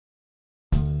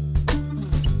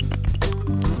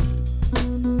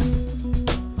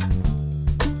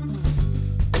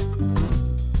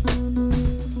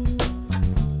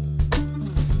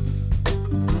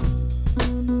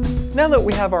Now that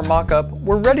we have our mockup,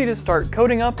 we're ready to start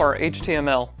coding up our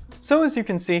HTML. So as you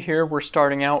can see here, we're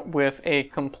starting out with a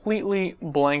completely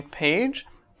blank page,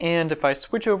 and if I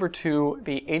switch over to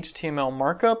the HTML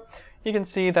markup, you can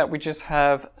see that we just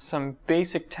have some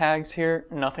basic tags here,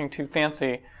 nothing too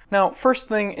fancy. Now, first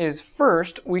thing is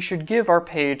first, we should give our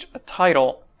page a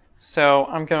title. So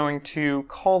I'm going to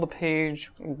call the page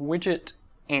Widget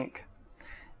Inc.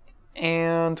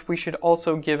 And we should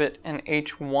also give it an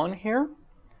H1 here.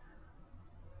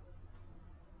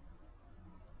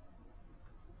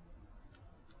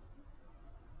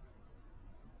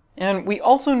 And we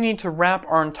also need to wrap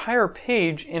our entire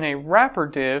page in a wrapper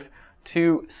div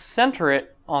to center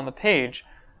it on the page.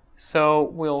 So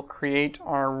we'll create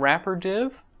our wrapper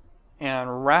div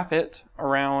and wrap it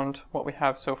around what we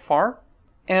have so far.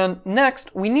 And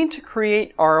next, we need to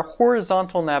create our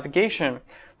horizontal navigation.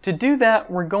 To do that,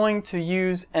 we're going to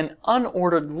use an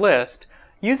unordered list.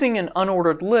 Using an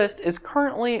unordered list is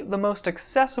currently the most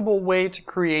accessible way to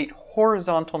create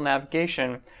horizontal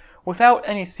navigation. Without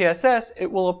any CSS,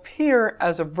 it will appear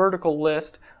as a vertical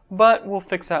list, but we'll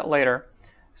fix that later.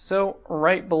 So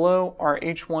right below our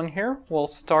H1 here, we'll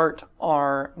start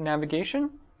our navigation.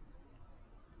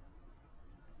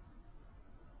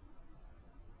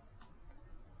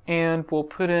 And we'll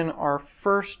put in our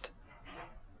first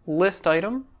list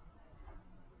item,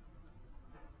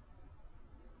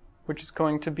 which is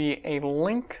going to be a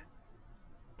link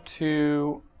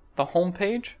to the home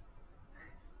page.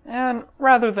 And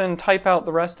rather than type out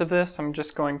the rest of this, I'm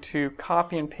just going to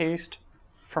copy and paste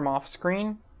from off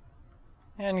screen,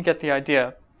 and you get the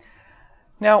idea.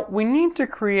 Now we need to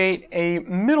create a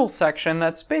middle section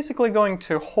that's basically going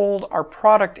to hold our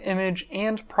product image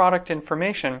and product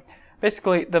information,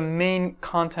 basically the main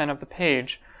content of the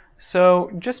page. So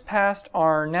just past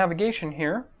our navigation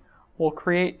here, we'll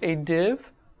create a div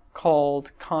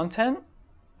called content.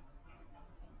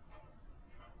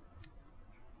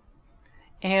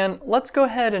 And let's go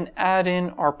ahead and add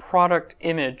in our product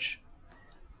image.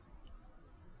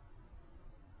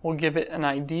 We'll give it an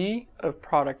ID of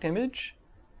product image,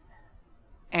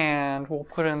 and we'll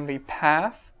put in the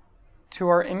path to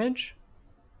our image.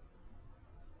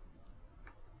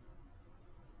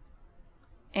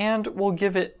 And we'll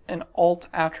give it an alt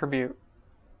attribute.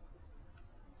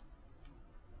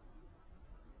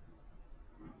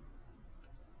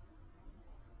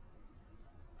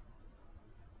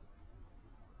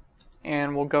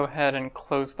 And we'll go ahead and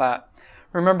close that.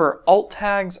 Remember, alt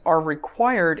tags are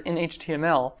required in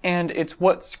HTML, and it's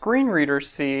what screen readers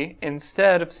see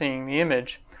instead of seeing the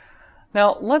image.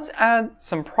 Now let's add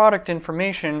some product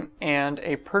information and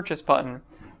a purchase button.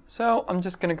 So I'm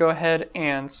just going to go ahead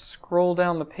and scroll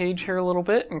down the page here a little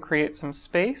bit and create some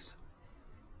space.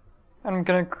 I'm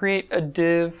going to create a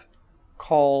div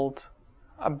called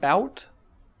About.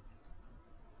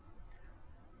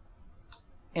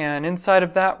 And inside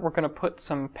of that, we're going to put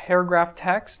some paragraph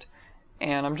text,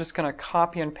 and I'm just going to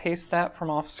copy and paste that from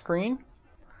off screen.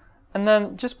 And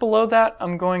then just below that,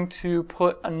 I'm going to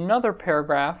put another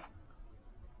paragraph,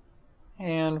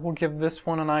 and we'll give this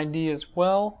one an ID as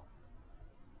well.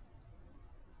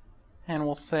 And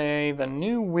we'll say the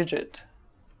new widget,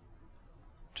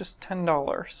 just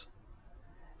 $10.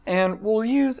 And we'll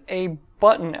use a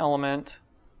button element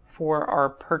for our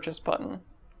purchase button.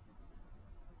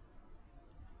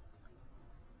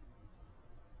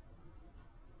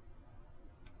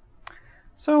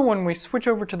 So when we switch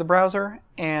over to the browser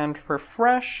and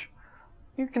refresh,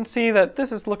 you can see that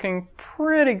this is looking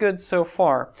pretty good so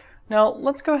far. Now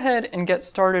let's go ahead and get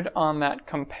started on that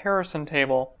comparison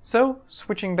table. So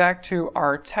switching back to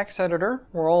our text editor,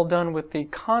 we're all done with the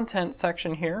content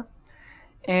section here,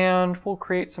 and we'll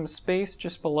create some space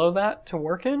just below that to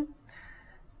work in.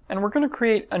 And we're going to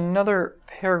create another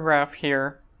paragraph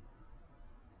here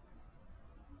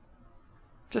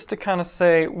just to kind of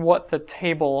say what the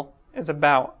table is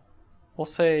about. We'll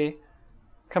say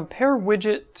compare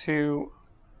widget to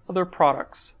other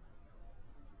products.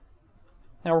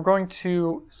 Now we're going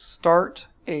to start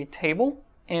a table,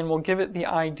 and we'll give it the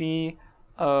ID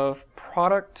of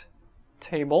product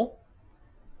table,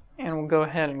 and we'll go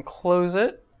ahead and close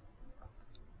it.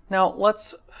 Now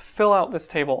let's fill out this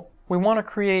table. We want to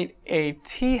create a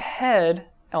t-head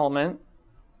element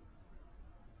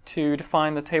to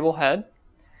define the table head,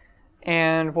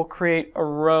 and we'll create a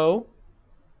row,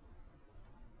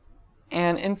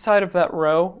 and inside of that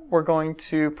row we're going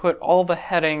to put all the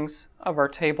headings of our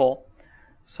table.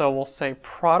 So we'll say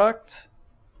product,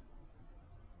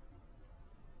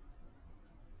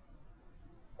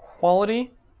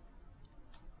 quality,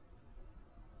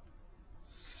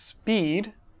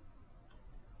 speed,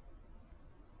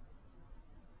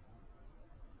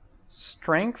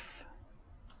 strength,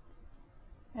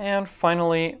 and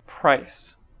finally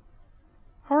price.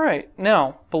 Alright,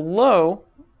 now below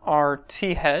our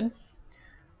T head,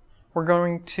 we're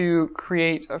going to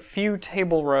create a few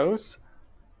table rows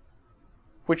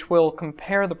which will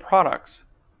compare the products.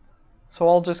 So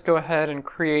I'll just go ahead and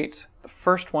create the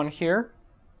first one here,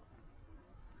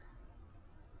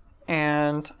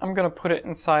 and I'm going to put it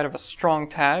inside of a strong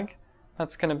tag.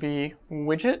 That's going to be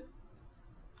widget,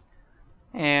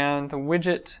 and the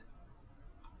widget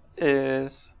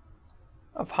is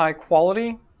of high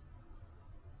quality,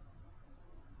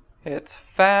 it's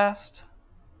fast,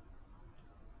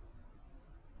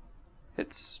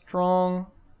 it's strong,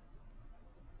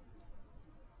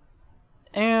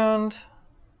 and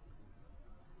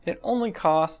it only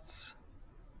costs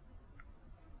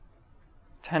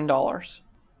 $10.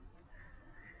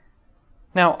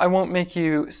 Now, I won't make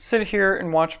you sit here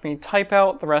and watch me type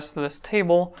out the rest of this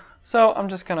table, so I'm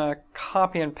just going to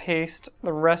copy and paste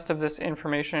the rest of this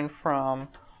information from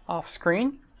off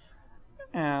screen.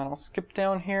 And I'll skip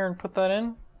down here and put that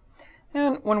in.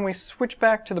 And when we switch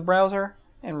back to the browser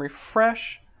and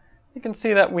refresh, you can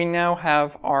see that we now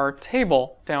have our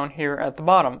table down here at the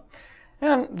bottom.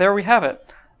 And there we have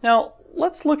it. Now,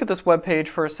 let's look at this web page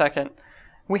for a second.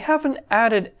 We haven't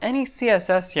added any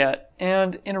CSS yet,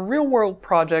 and in a real-world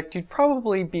project, you'd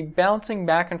probably be bouncing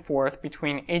back and forth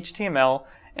between HTML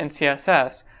and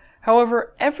CSS.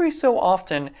 However, every so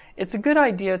often, it's a good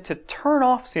idea to turn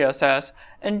off CSS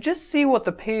and just see what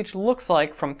the page looks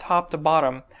like from top to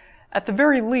bottom. At the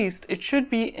very least, it should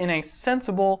be in a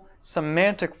sensible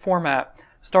semantic format,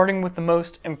 starting with the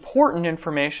most important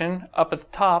information up at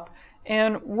the top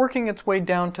and working its way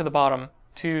down to the bottom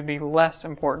to the less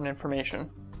important information.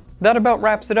 That about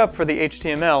wraps it up for the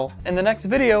HTML. In the next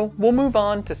video, we'll move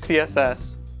on to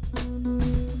CSS.